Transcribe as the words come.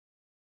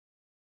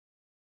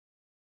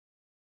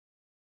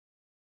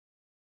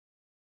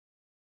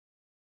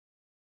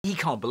He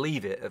can't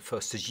believe it at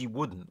first, as you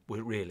wouldn't,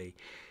 really.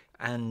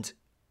 And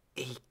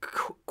he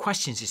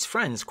questions his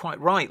friends, quite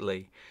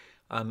rightly,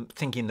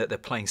 thinking that they're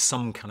playing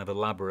some kind of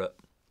elaborate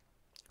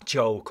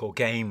joke or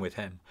game with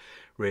him,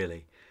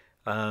 really.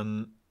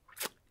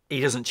 He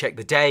doesn't check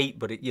the date,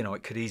 but it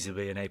could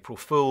easily be an April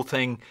Fool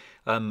thing.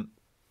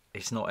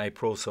 It's not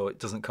April, so it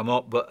doesn't come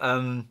up. But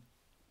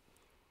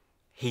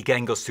he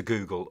then goes to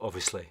Google,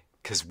 obviously,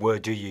 because where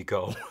do you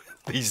go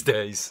these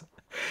days?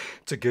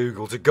 To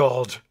Google, to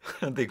God,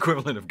 the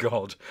equivalent of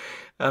God,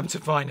 to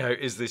find out,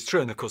 is this true?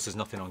 And of course, there's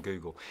nothing on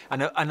Google.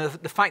 And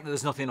the fact that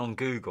there's nothing on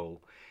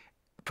Google,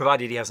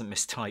 provided he hasn't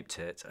mistyped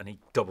it, and he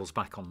doubles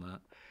back on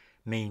that,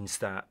 means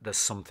that there's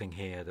something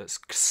here that's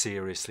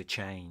seriously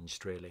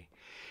changed, really.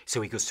 So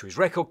he goes to his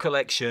record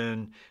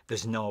collection.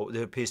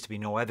 There appears to be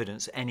no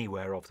evidence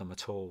anywhere of them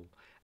at all.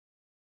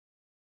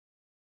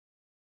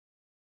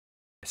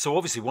 So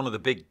obviously one of the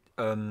big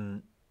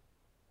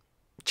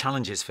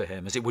challenges for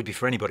him, as it would be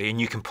for anybody, and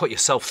you can put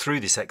yourself through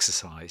this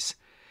exercise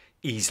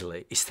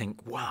easily, is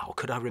think, wow,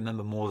 could I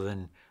remember more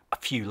than a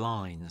few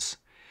lines?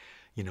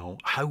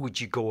 How would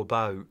you go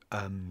about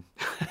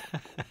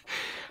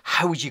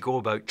how would you go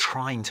about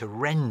trying to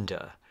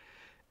render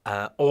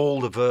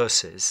all the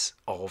verses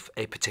of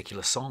a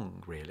particular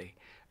song, really?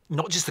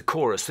 Not just the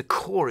chorus. The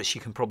chorus you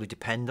can probably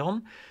depend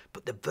on,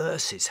 but the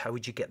verses, how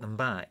would you get them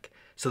back?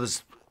 So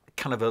there's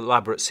kind of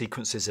elaborate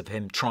sequences of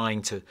him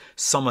trying to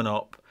summon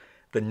up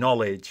the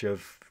knowledge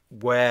of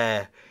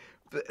where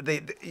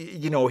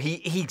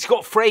he's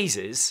got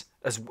phrases,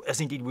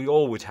 as indeed we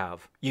all would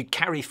have. You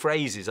carry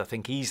phrases, I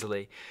think,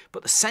 easily,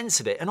 but the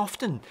sense of it, and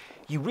often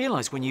you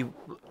realise when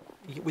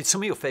with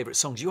some of your favourite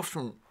songs, you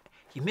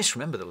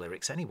misremember the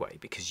lyrics anyway,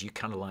 because you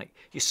kind of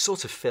you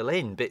sort of fill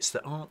in bits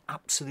that aren't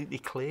absolutely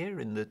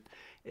clear in the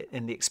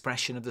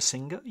expression of the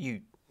singer.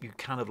 You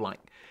kind of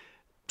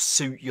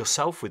suit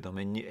yourself with them,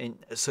 and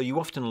so you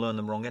often learn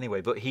them wrong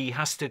anyway. But he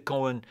has to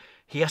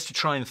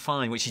try and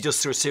find, which he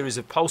does through a series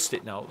of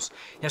post-it notes.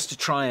 He has to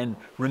try and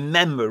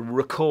remember,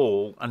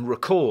 recall, and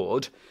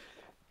record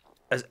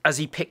as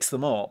he picks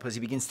them up, as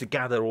he begins to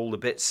gather all the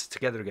bits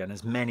together again,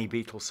 as many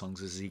Beatles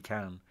songs as he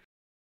can.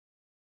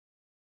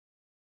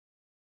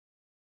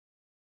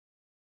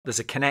 There's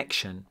a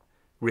connection,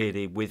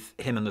 really, with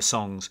him and the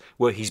songs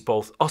where he's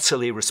both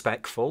utterly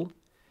respectful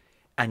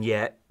and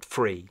yet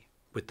free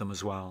with them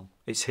as well.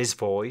 It's his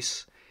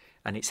voice,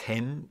 and it's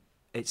him.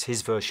 It's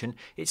his version.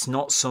 It's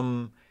not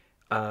some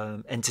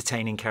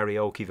entertaining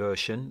karaoke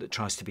version that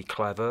tries to be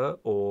clever,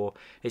 or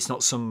it's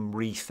not some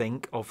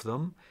rethink of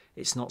them.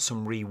 It's not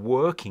some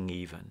reworking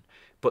even,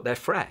 but they're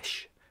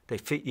fresh.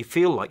 You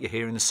feel like you're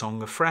hearing the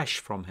song afresh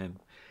from him.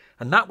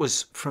 And that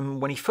was from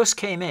when he first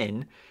came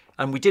in,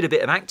 and we did a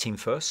bit of acting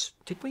first.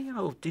 Did we?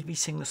 Oh, did we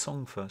sing the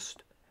song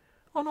first?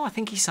 Oh no, I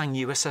think he sang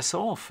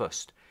USSR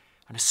first.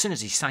 And as soon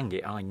as he sang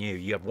it, I knew.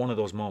 You have one of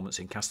those moments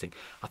in casting.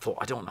 I thought,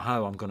 I don't know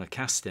how I'm going to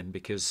cast him,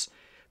 because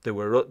there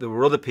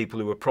were other people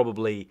who were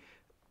probably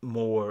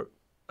more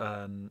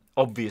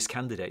obvious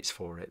candidates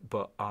for it.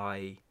 But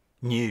I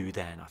knew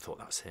then, I thought,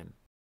 that's him.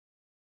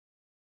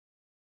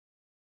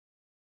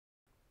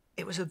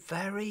 It was a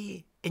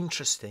very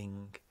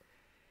interesting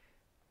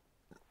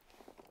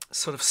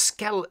sort of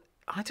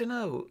I don't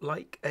know,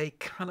 like a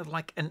kind of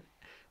like an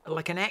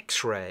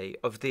X-ray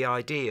of the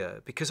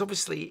idea, because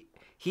obviously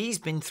he's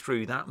been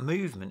through that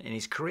movement in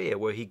his career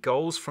where he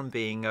goes from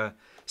being a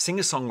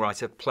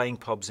singer-songwriter playing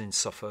pubs in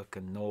Suffolk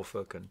and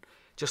Norfolk and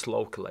just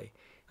locally,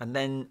 and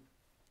then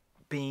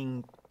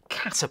being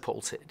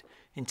catapulted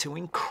into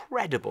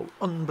incredible,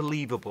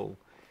 unbelievable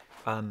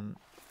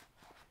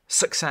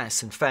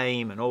success and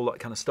fame and all that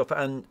kind of stuff,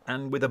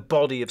 and with a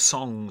body of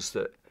songs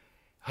that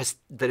has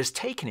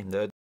taken him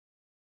there.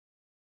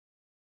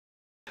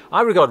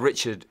 I regard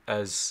Richard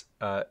as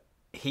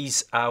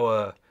he's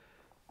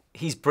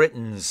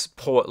Britain's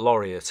poet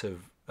laureate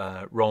of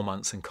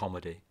romance and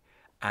comedy,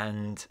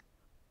 and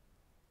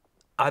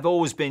I've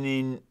always been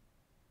in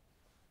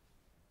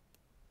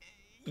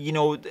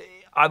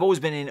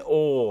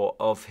awe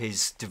of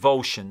his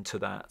devotion to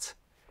that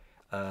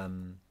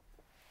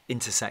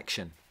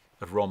intersection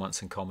of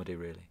romance and comedy.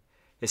 Really,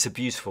 it's a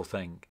beautiful thing.